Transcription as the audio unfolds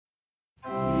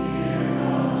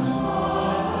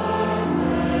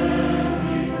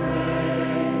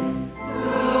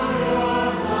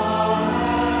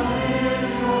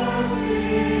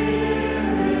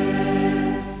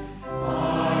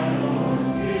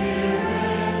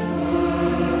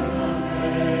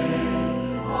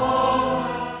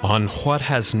On what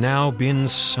has now been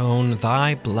sown,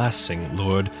 thy blessing,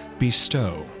 Lord,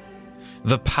 bestow.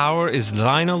 The power is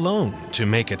thine alone to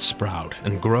make it sprout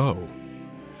and grow.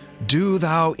 Do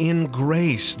thou in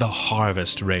grace the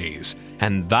harvest raise,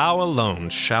 and thou alone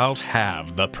shalt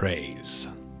have the praise.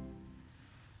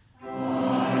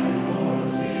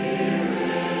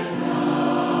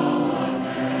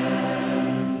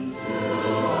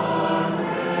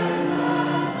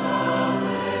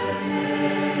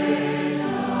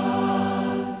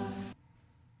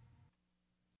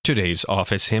 Today's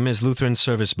office hymn is Lutheran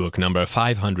Service Book number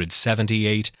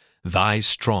 578, Thy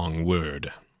Strong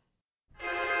Word.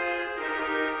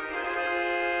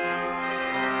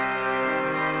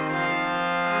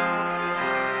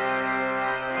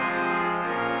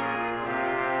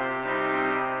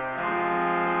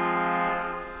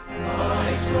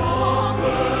 Thy strong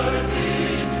word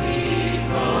did leave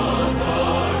the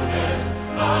darkness,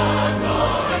 at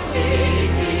thy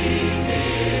speaking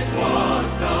it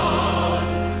was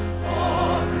done.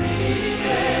 For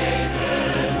created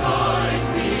light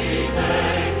we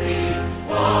thank thee,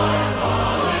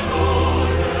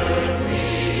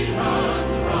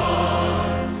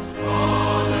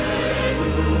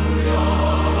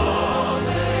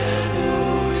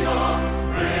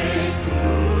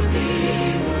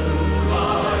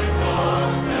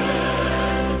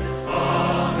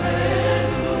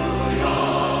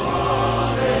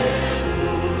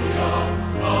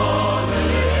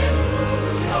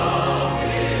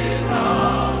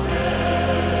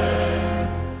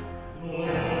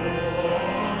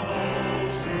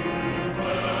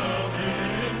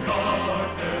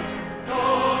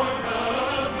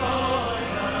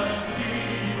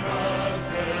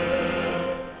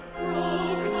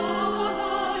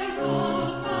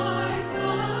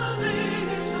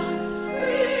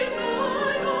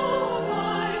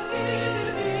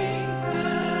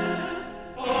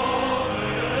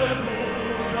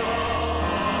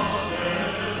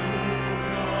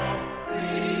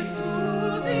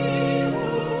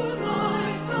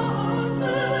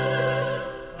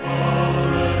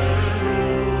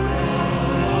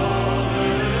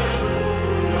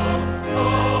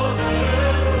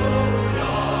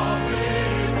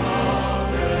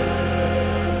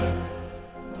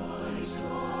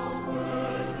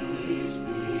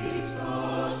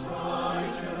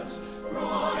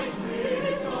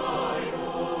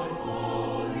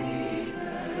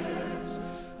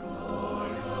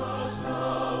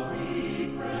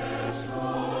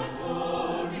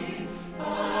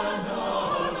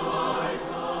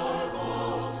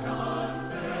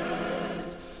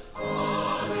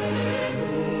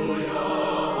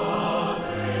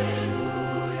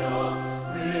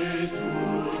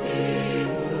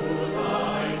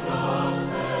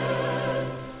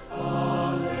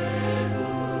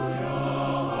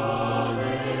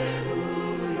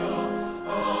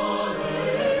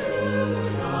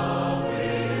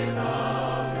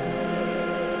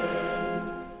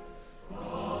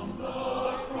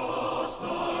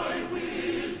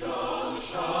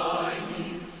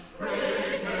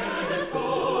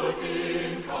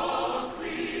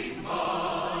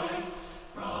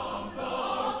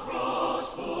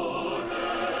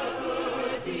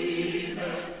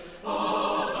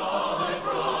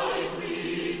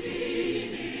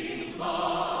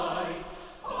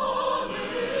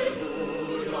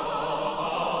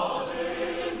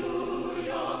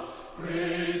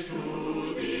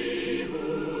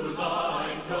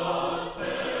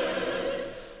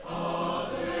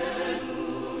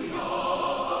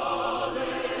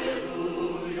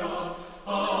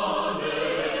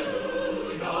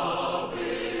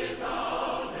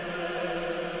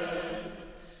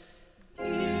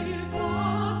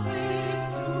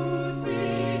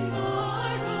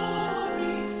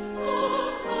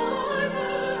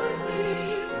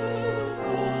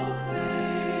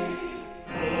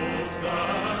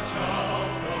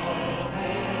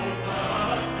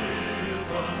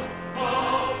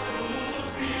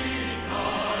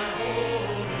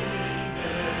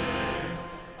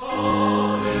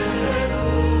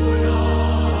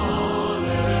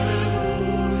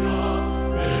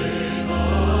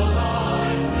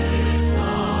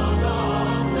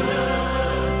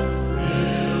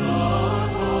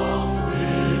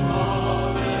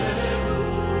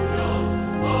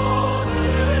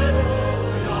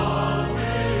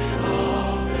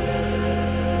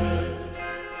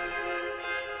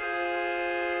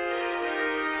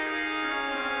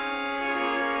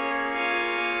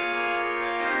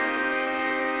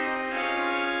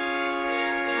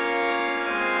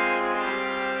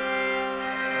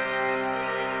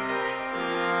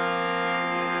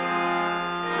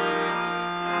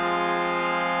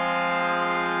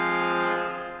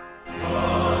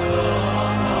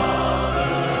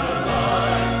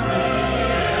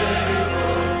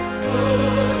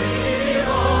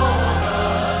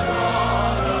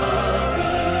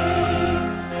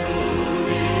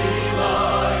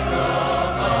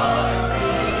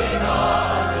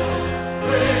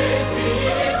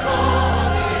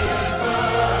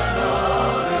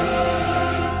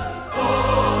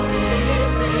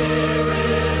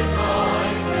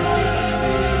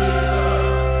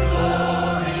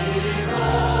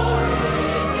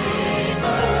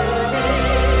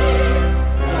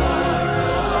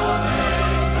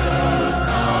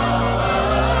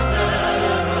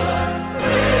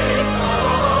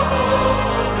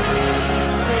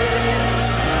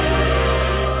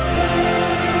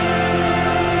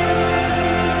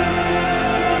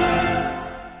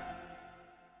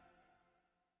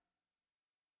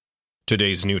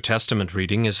 Today's New Testament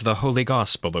reading is the Holy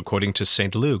Gospel according to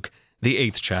St. Luke, the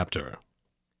 8th chapter.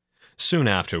 Soon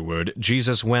afterward,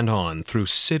 Jesus went on through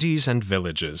cities and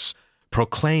villages,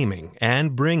 proclaiming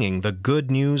and bringing the good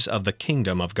news of the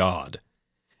kingdom of God.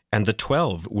 And the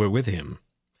 12 were with him,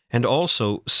 and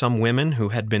also some women who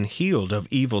had been healed of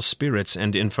evil spirits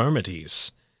and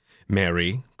infirmities.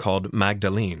 Mary, called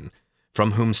Magdalene,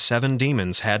 from whom 7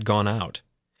 demons had gone out,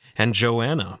 and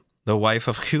Joanna, the wife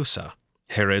of Chusa,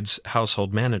 Herod's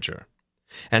household manager,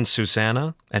 and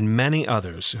Susanna, and many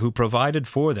others who provided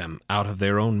for them out of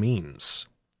their own means.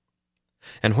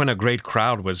 And when a great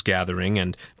crowd was gathering,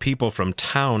 and people from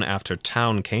town after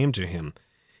town came to him,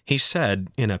 he said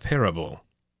in a parable,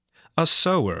 "A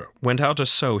sower went out to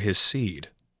sow his seed.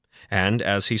 And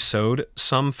as he sowed,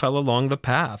 some fell along the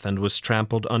path and was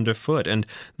trampled underfoot, and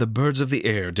the birds of the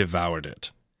air devoured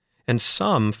it. And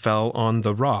some fell on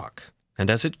the rock, and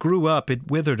as it grew up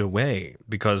it withered away,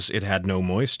 because it had no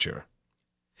moisture.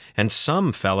 And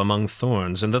some fell among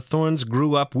thorns, and the thorns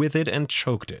grew up with it and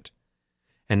choked it.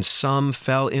 And some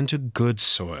fell into good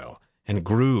soil, and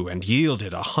grew and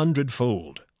yielded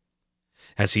 100-fold.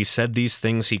 As he said these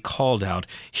things, he called out,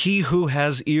 'He who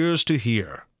has ears to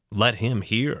hear, let him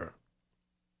hear.'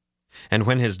 And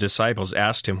when his disciples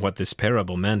asked him what this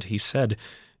parable meant, he said,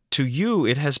 'To you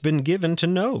it has been given to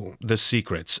know the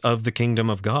secrets of the kingdom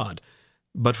of God,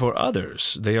 but for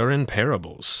others they are in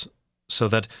parables, so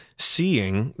that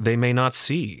seeing they may not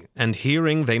see, and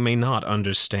hearing they may not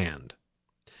understand.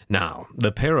 Now,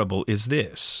 the parable is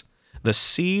this: the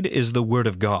seed is the word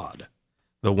of God.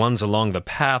 The ones along the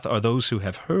path are those who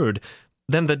have heard.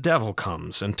 Then the devil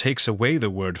comes and takes away the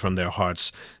word from their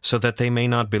hearts, so that they may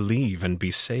not believe and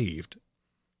be saved.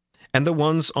 And the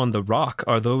ones on the rock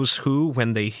are those who,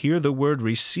 when they hear the word,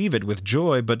 receive it with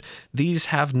joy, but these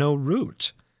have no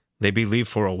root. They believe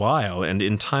for a while, and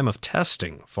in time of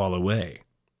testing fall away.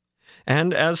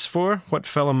 And as for what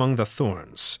fell among the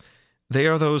thorns, they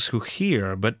are those who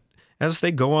hear, but as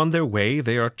they go on their way,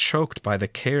 they are choked by the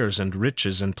cares and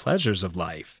riches and pleasures of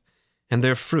life, and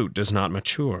their fruit does not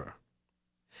mature.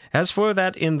 As for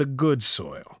that in the good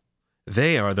soil,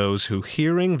 they are those who,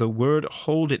 hearing the word,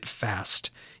 hold it fast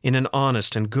in an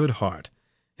honest and good heart,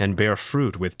 and bear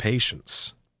fruit with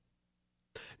patience.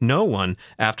 No one,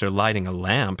 after lighting a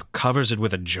lamp, covers it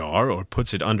with a jar or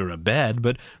puts it under a bed,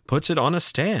 but puts it on a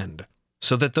stand,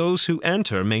 so that those who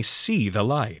enter may see the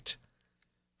light.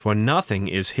 For nothing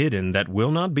is hidden that will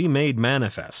not be made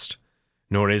manifest,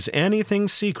 nor is anything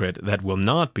secret that will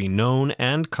not be known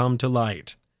and come to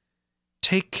light.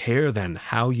 Take care, then,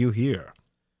 how you hear.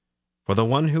 For the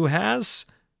one who has,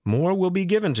 more will be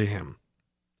given to him,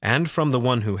 and from the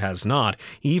one who has not,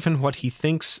 even what he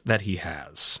thinks that he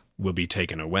has will be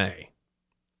taken away."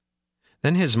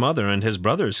 Then his mother and his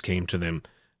brothers came to them,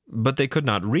 but they could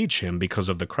not reach him because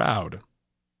of the crowd.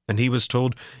 And he was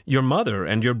told, "Your mother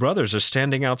and your brothers are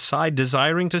standing outside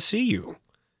desiring to see you."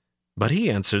 But he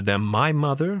answered them, "My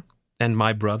mother and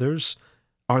my brothers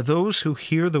are those who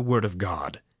hear the word of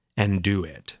God and do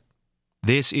it."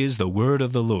 This is the word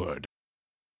of the Lord.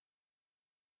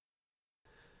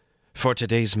 For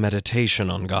today's meditation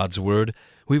on God's Word,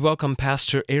 we welcome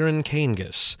Pastor Aaron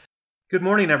Kangas. Good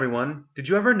morning, everyone. Did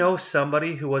you ever know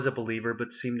somebody who was a believer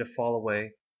but seemed to fall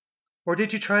away? Or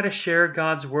did you try to share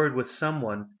God's Word with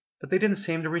someone, but they didn't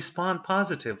seem to respond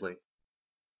positively?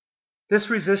 This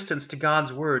resistance to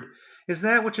God's Word is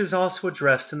that which is also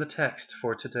addressed in the text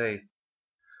for today.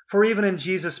 For even in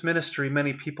Jesus' ministry,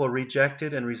 many people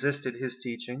rejected and resisted his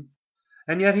teaching,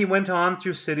 and yet he went on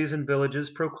through cities and villages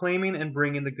proclaiming and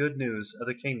bringing the good news of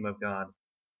the kingdom of God.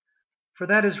 For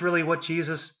that is really what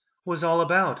Jesus was all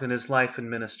about in his life and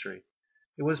ministry.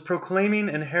 It was proclaiming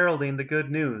and heralding the good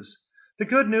news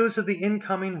of the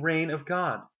incoming reign of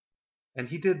God. And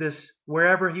he did this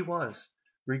wherever he was,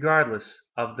 regardless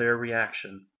of their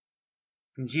reaction.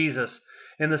 And Jesus,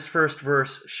 in this first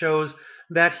verse, shows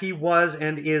that he was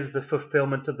and is the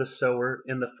fulfillment of the sower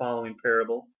in the following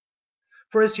parable.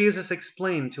 For as Jesus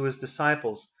explained to his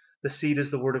disciples, the seed is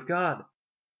the word of God,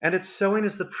 and its sowing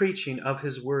is the preaching of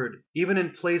his word, even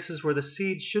in places where the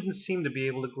seed shouldn't seem to be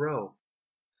able to grow.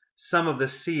 Some of the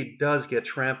seed does get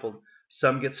trampled,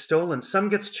 some gets stolen, some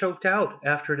gets choked out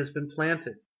after it has been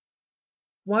planted.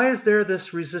 Why is there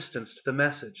this resistance to the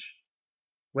message?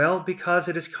 Well, because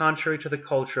it is contrary to the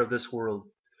culture of this world,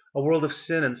 a world of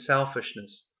sin and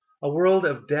selfishness, a world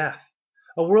of death,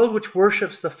 a world which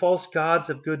worships the false gods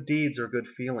of good deeds or good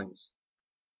feelings.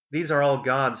 These are all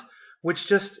gods which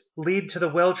just lead to the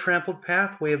well-trampled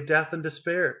pathway of death and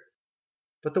despair.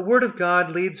 But the Word of God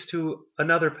leads to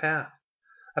another path,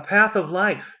 a path of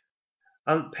life,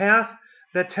 a path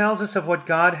that tells us of what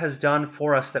God has done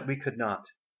for us that we could not.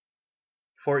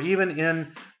 For even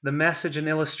in the message and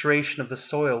illustration of the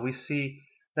soil, we see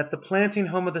that the planting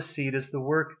home of the seed is the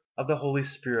work of the Holy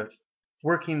Spirit,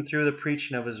 working through the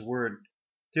preaching of His Word,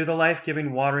 through the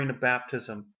life-giving watering of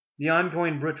baptism, the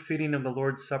ongoing root-feeding of the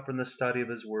Lord's Supper and the study of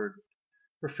His Word.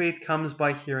 For faith comes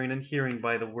by hearing, and hearing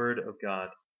by the Word of God.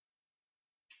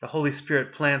 The Holy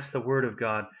Spirit plants the Word of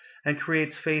God and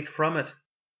creates faith from it.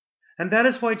 And that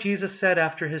is why Jesus said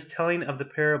after His telling of the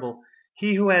parable,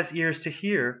 "He who has ears to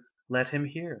hear, let him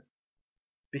hear."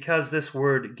 Because this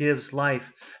Word gives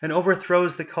life and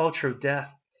overthrows the culture of death,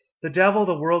 the devil,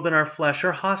 the world, and our flesh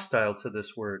are hostile to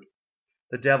this Word.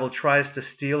 The devil tries to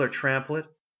steal or trample it,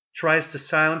 tries to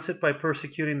silence it by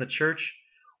persecuting the church,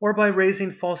 or by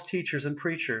raising false teachers and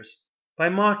preachers, by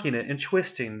mocking it and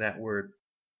twisting that Word.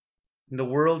 The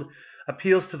world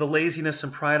appeals to the laziness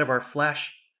and pride of our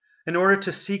flesh in order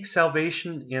to seek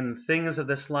salvation in things of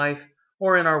this life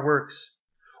or in our works,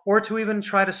 or to even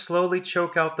try to slowly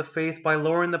choke out the faith by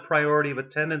lowering the priority of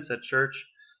attendance at church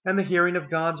and the hearing of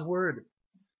God's Word.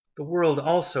 The world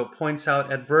also points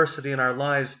out adversity in our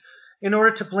lives in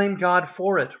order to blame God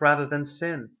for it rather than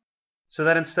sin, so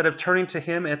that instead of turning to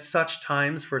Him at such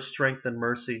times for strength and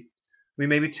mercy, we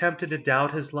may be tempted to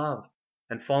doubt His love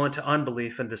and fall into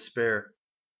unbelief and despair.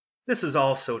 This is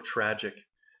all so tragic,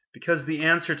 because the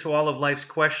answer to all of life's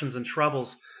questions and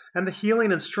troubles, and the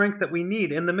healing and strength that we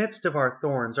need in the midst of our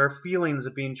thorns, our feelings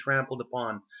of being trampled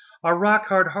upon, our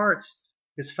rock-hard hearts,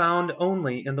 is found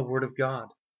only in the Word of God.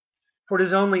 For it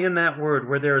is only in that Word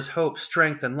where there is hope,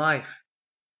 strength, and life.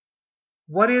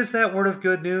 What is that word of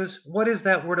good news? What is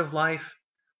that word of life?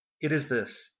 It is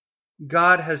this: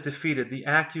 God has defeated the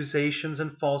accusations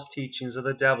and false teachings of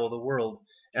the devil, the world,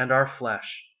 and our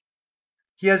flesh.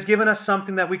 He has given us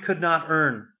something that we could not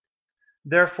earn.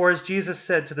 Therefore, as Jesus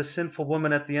said to the sinful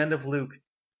woman at the end of Luke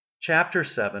chapter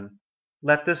 7,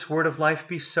 let this word of life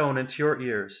be sown into your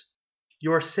ears.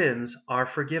 Your sins are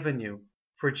forgiven you,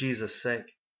 for Jesus' sake.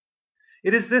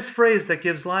 It is this phrase that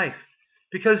gives life,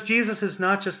 because Jesus is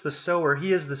not just the sower,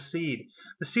 He is the seed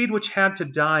which had to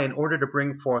die in order to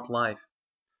bring forth life.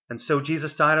 And so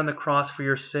Jesus died on the cross for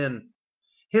your sin.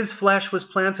 His flesh was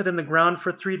planted in the ground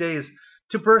for 3 days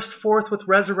to burst forth with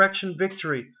resurrection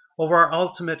victory over our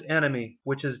ultimate enemy,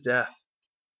 which is death.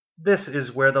 This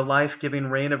is where the life-giving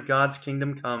reign of God's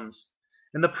kingdom comes,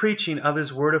 in the preaching of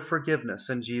His word of forgiveness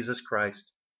in Jesus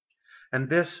Christ. And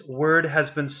this word has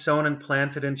been sown and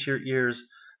planted into your ears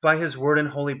by His word in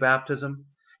holy baptism,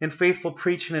 in faithful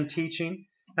preaching and teaching,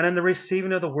 and in the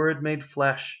receiving of the Word made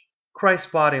flesh,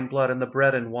 Christ's body and blood, and the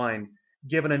bread and wine,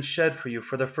 given and shed for you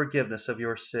for the forgiveness of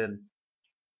your sin.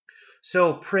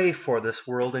 So pray for this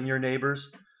world and your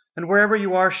neighbors, and wherever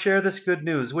you are, share this good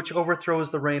news which overthrows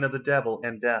the reign of the devil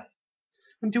and death.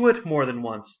 And do it more than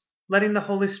once, letting the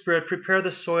Holy Spirit prepare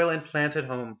the soil and plant it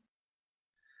home.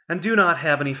 And do not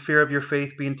have any fear of your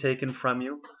faith being taken from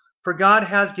you, for God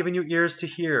has given you ears to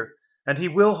hear, and He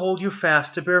will hold you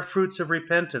fast to bear fruits of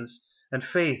repentance and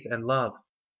faith and love.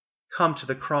 Come to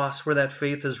the cross where that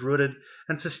faith is rooted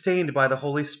and sustained by the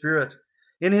Holy Spirit,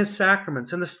 in His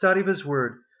sacraments and the study of His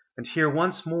Word, and hear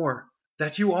once more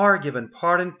that you are given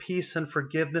pardon, peace, and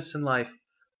forgiveness in life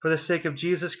for the sake of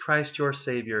Jesus Christ your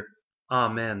Savior.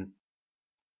 Amen.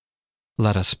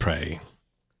 Let us pray.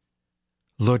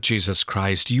 Lord Jesus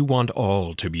Christ, you want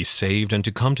all to be saved and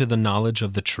to come to the knowledge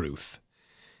of the truth.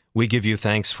 We give you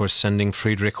thanks for sending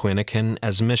Friedrich Wyneken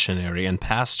as missionary and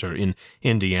pastor in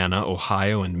Indiana,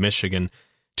 Ohio, and Michigan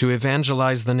to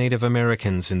evangelize the Native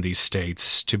Americans in these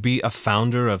states, to be a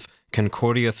founder of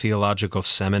Concordia Theological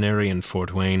Seminary in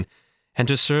Fort Wayne, and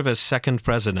to serve as second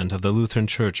president of the Lutheran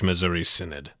Church Missouri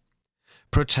Synod.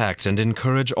 Protect and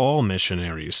encourage all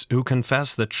missionaries who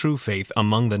confess the true faith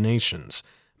among the nations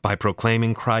by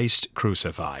proclaiming Christ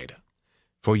crucified.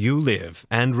 For you live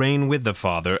and reign with the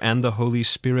Father and the Holy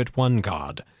Spirit, one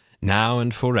God, now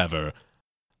and forever.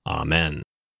 Amen.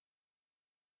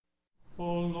 O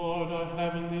Lord, our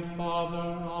heavenly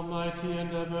Father, almighty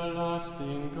and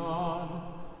everlasting God,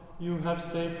 you have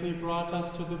safely brought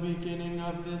us to the beginning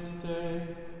of this day.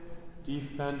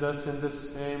 Defend us in the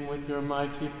same with your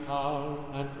mighty power,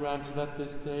 and grant that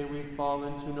this day we fall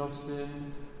into no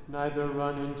sin, neither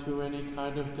run into any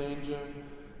kind of danger,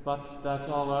 but that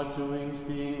all our doings,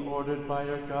 being ordered by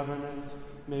your governance,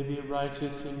 may be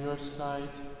righteous in your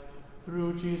sight.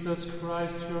 Through Jesus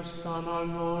Christ, your Son, our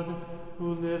Lord,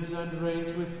 who lives and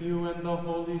reigns with you and the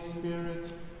Holy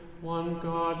Spirit, one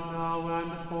God, now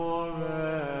and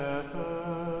forever.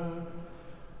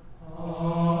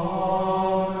 Amen.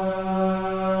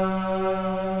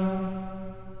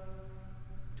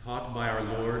 Taught by our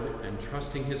Lord and trusted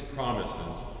trusting his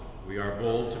promises, we are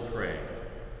bold to pray.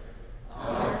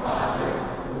 Our Father,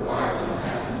 who art in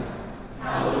heaven,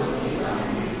 hallowed be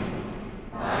thy name.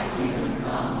 Thy kingdom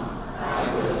come,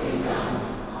 thy will be done,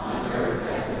 on earth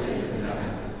as it is in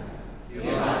heaven. Give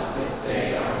us this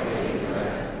day our daily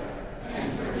bread,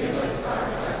 and forgive us our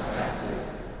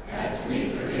trespasses, as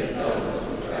we forgive those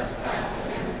who trespass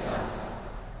against us.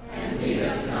 And lead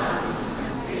us not into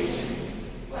temptation,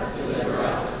 but deliver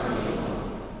us from evil.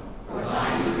 For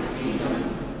thine is the kingdom,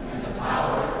 and the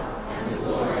power, and the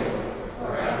glory,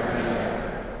 forever and ever.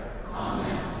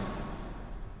 Amen.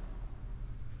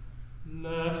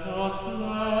 Let us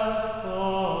bless the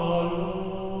Lord.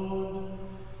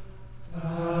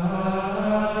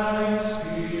 Thanks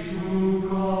be to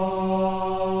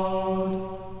God.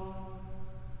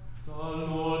 The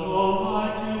Lord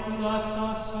Almighty bless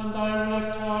us and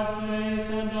direct our gaze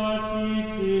and our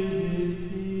deeds in his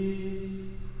peace.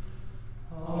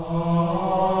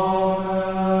 Amen.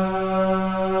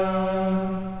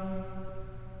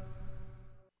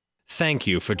 Thank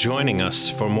you for joining us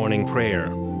for morning prayer.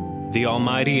 The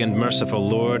Almighty and merciful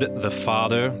Lord, the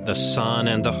Father, the Son,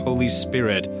 and the Holy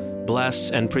Spirit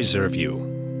bless and preserve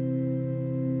you.